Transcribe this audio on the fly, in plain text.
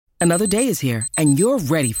Another day is here, and you're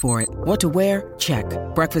ready for it. What to wear? Check.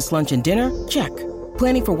 Breakfast, lunch, and dinner? Check.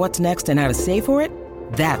 Planning for what's next and how to save for it?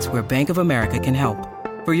 That's where Bank of America can help.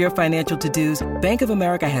 For your financial to-dos, Bank of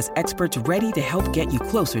America has experts ready to help get you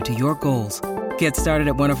closer to your goals. Get started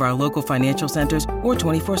at one of our local financial centers or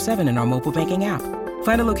 24/7 in our mobile banking app.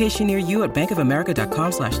 Find a location near you at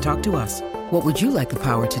bankofamerica.com/talktous. What would you like the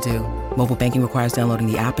power to do? Mobile banking requires downloading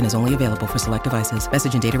the app and is only available for select devices.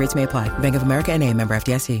 Message and data rates may apply. Bank of America N.A., member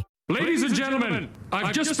FDIC. Ladies and gentlemen,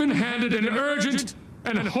 I've just been handed an urgent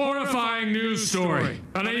and horrifying news story.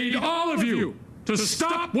 And I need all of you to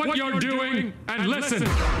stop what you're doing and listen.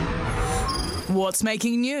 What's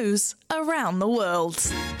making news around the world?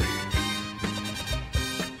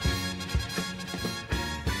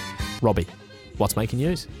 Robbie, what's making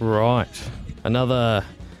news? Right. Another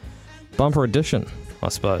bumper edition, I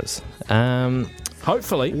suppose.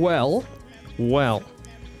 Hopefully. Well,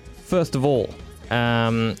 first of all,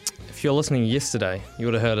 if you're listening yesterday, you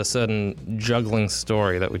would have heard a certain juggling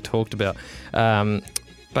story that we talked about.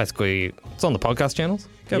 Basically, it's on the podcast channels.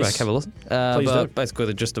 Go back, have a listen. Please do. Basically,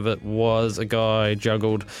 the gist of it was a guy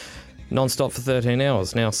juggled non-stop for 13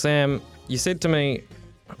 hours. Now, Sam, you said to me,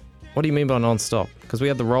 what do you mean by non-stop? Because we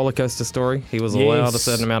had the roller coaster story. He was allowed a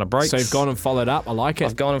certain amount of breaks. So you've gone and followed up. I like it.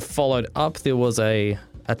 I've gone and followed up. There was a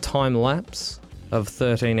time lapse of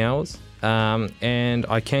 13 hours, and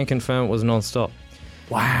I can confirm it was non-stop.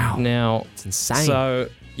 Wow. Now, it's insane. So,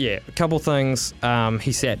 yeah, a couple things.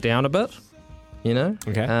 He sat down a bit, you know?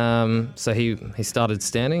 Okay. So he started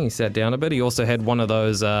standing, he sat down a bit. He also had one of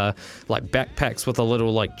those, like, backpacks with a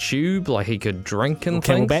little, like, tube, like he could drink and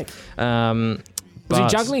things. Camelback? Was he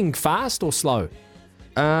juggling fast or slow?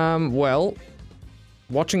 Well,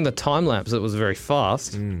 watching the time lapse, it was very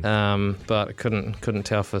fast, but I couldn't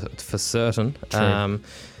tell for certain. True.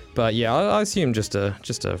 But yeah, I assume just a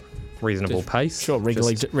reasonable pace. Sure,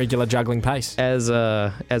 regular juggling pace.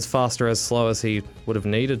 As fast or as slow as he would have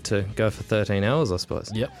needed to go for 13 hours, I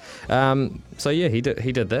suppose. Yep. So yeah, he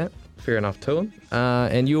did that. Fair enough to him.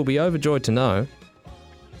 And you'll be overjoyed to know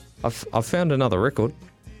I've found another record.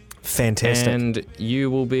 Fantastic. And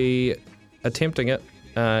you will be attempting it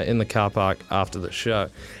in the car park after the show.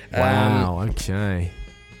 Wow, okay.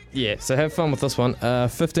 Yeah, so have fun with this one. A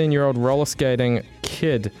 15-year-old roller skating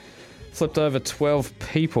kid flipped over 12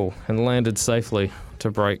 people and landed safely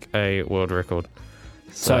to break a world record.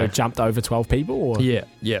 So jumped over 12 people? Or? Yeah.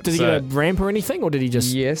 Did he get a ramp or anything, or did he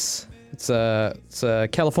just... Yes. It's a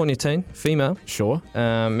California teen, female. Sure.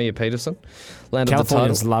 Mia Peterson. Landed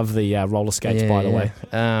Californians the title. love the roller skates, by the way.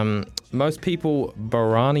 Most people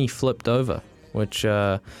Barani flipped over, which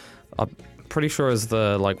I'm pretty sure is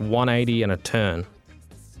the 180 and a turn.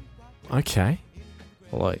 Okay.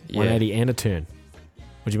 180 and a turn.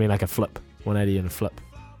 What do you mean, like a flip? 180 and a flip.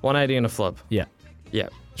 180 and a flip. Yeah. Yeah.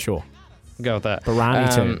 Sure. Go with that.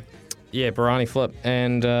 Barani turn. Yeah, Barani flip.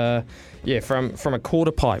 And from a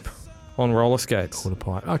quarter pipe on roller skates. Quarter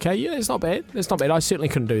pipe. Okay, yeah, it's not bad. I certainly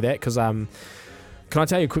couldn't do that because can I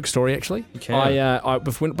tell you a quick story, actually? You can.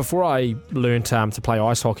 Before I learned to play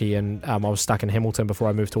ice hockey and I was stuck in Hamilton before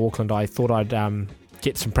I moved to Auckland, I thought I'd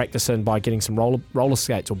get some practice in by getting some roller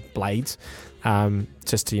skates or blades,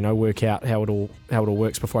 just to work out how it all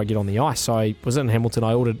works before I get on the ice. So I was in Hamilton.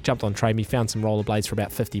 I jumped on Trade Me, found some roller blades for about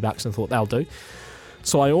 $50 and thought they'll do.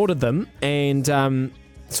 So I ordered them and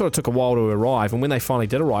sort of took a while to arrive. And when they finally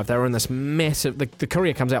did arrive, they were in this massive. The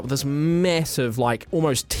courier comes out with this massive,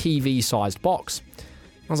 almost TV-sized box.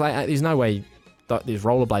 I was like, there's no way there's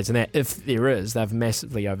rollerblades in that. If there is, they've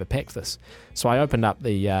massively overpacked this. So I opened up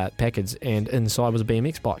the package, and inside was a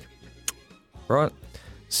BMX bike. Right.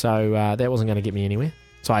 So that wasn't going to get me anywhere.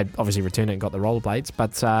 So I obviously returned it and got the rollerblades.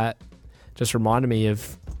 But just reminded me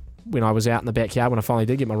of when I was out in the backyard when I finally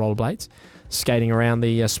did get my rollerblades, skating around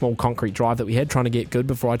the small concrete drive that we had, trying to get good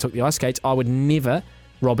before I took the ice skates. I would never,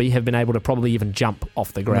 Robbie, have been able to probably even jump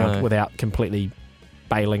off the ground without completely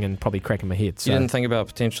bailing and probably cracking my head. So. You didn't think about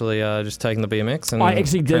potentially just taking the BMX? And I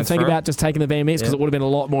actually did think about just taking the BMX because it would have been a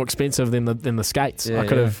lot more expensive than the skates. I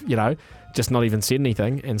could have, just not even said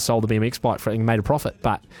anything and sold the BMX bike for it and made a profit.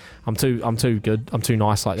 But I'm too good. I'm too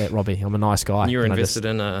nice like that, Robbie. I'm a nice guy. You were invested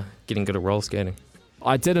in getting good at roller skating.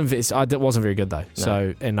 I did invest. wasn't very good though. No.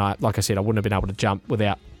 So, and like I said, I wouldn't have been able to jump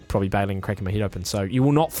without probably bailing and cracking my head open. So you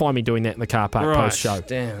will not find me doing that in the car park post show.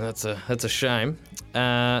 Damn, that's a shame.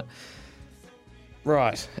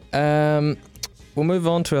 Right. We'll move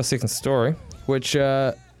on to our second story, which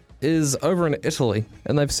is over in Italy,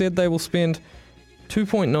 and they've said they will spend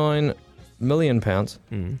 £2.9 million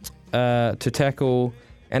to tackle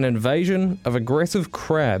an invasion of aggressive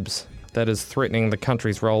crabs that is threatening the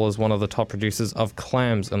country's role as one of the top producers of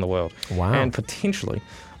clams in the world. Wow. And potentially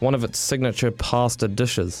one of its signature pasta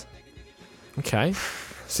dishes. Okay.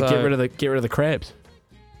 So get rid of the crabs.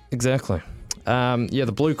 Exactly.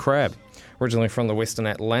 The blue crab, originally from the Western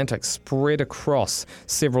Atlantic, spread across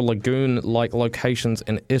several lagoon-like locations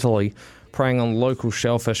in Italy, preying on local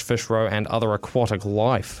shellfish, fish roe, and other aquatic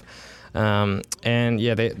life. They're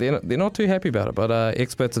not too happy about it, but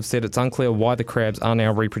experts have said it's unclear why the crabs are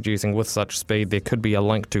now reproducing with such speed. There could be a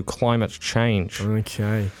link to climate change.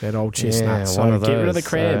 Okay, that old chestnut. Yeah, so one of get rid of those. the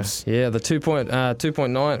crabs. The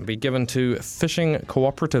 2.9 will be given to fishing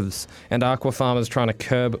cooperatives and aqua farmers trying to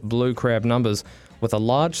curb blue crab numbers with a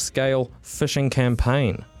large-scale fishing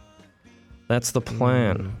campaign. That's the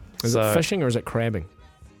plan. Is it fishing or is it crabbing?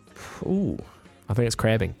 Ooh. I think it's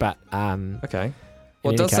crabbing, but Okay.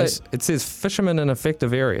 Well, it says fishermen in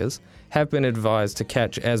affected areas have been advised to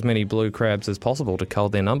catch as many blue crabs as possible to cull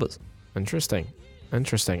their numbers. Interesting.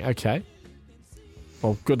 Okay.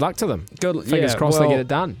 Well, good luck to them. Fingers crossed they get it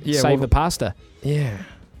done. Save the pasta. Yeah.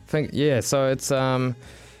 So it's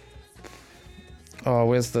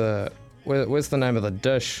where's the name of the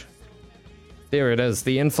dish? There it is.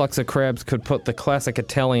 The influx of crabs could put the classic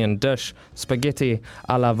Italian dish, spaghetti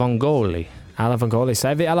alla vongole. Alla vongole.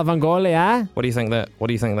 Save the alla vongole, eh? What do you think that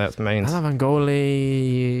means? Alla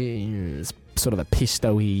vongole is sort of a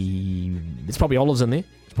pesto-y... It's probably olives in there.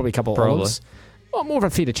 It's probably a couple of olives. Well, more of a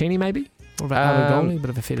fettuccine, maybe? More of a alla vongole,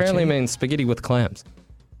 bit of a fettuccine. Apparently means spaghetti with clams.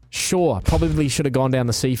 Sure. Probably should have gone down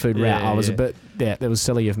the seafood route. I was a bit... Yeah, that was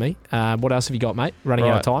silly of me. What else have you got, mate? Running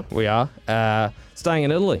out of time. We are. Staying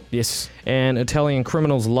in Italy. Yes. An Italian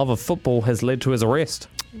criminal's love of football has led to his arrest.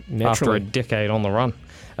 Naturally. After a decade on the run.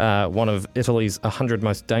 One of Italy's 100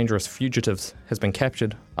 most dangerous fugitives has been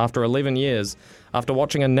captured after 11 years after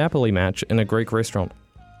watching a Napoli match in a Greek restaurant.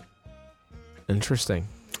 Interesting.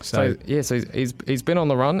 So he's been on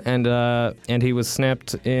the run and he was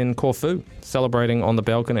snapped in Corfu, celebrating on the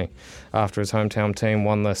balcony after his hometown team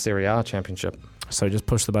won the Serie A championship. So just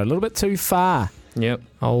pushed the boat a little bit too far. Yep.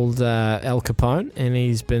 Old Al Capone, and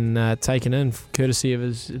he's been taken in courtesy of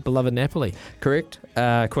his beloved Napoli. Correct.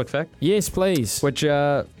 Quick fact. Yes, please. Which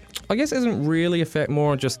I guess isn't really a fact,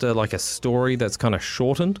 more just like a story that's kind of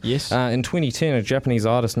shortened. Yes. In 2010, a Japanese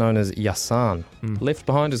artist known as Yasan left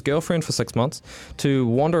behind his girlfriend for 6 months to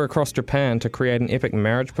wander across Japan to create an epic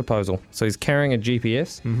marriage proposal. So he's carrying a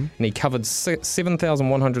GPS, and he covered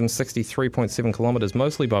 7,163.7 kilometres,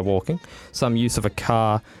 mostly by walking, some use of a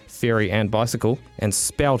car, ferry and bicycle, and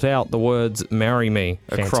spout out the words "marry me"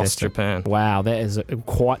 across Japan. Wow, that is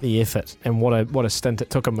quite the effort, and what a stint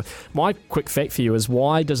it took him. My quick fact for you is,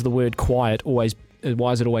 why is it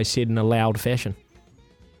always said in a loud fashion?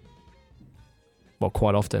 Well,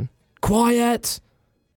 quite often. Quiet!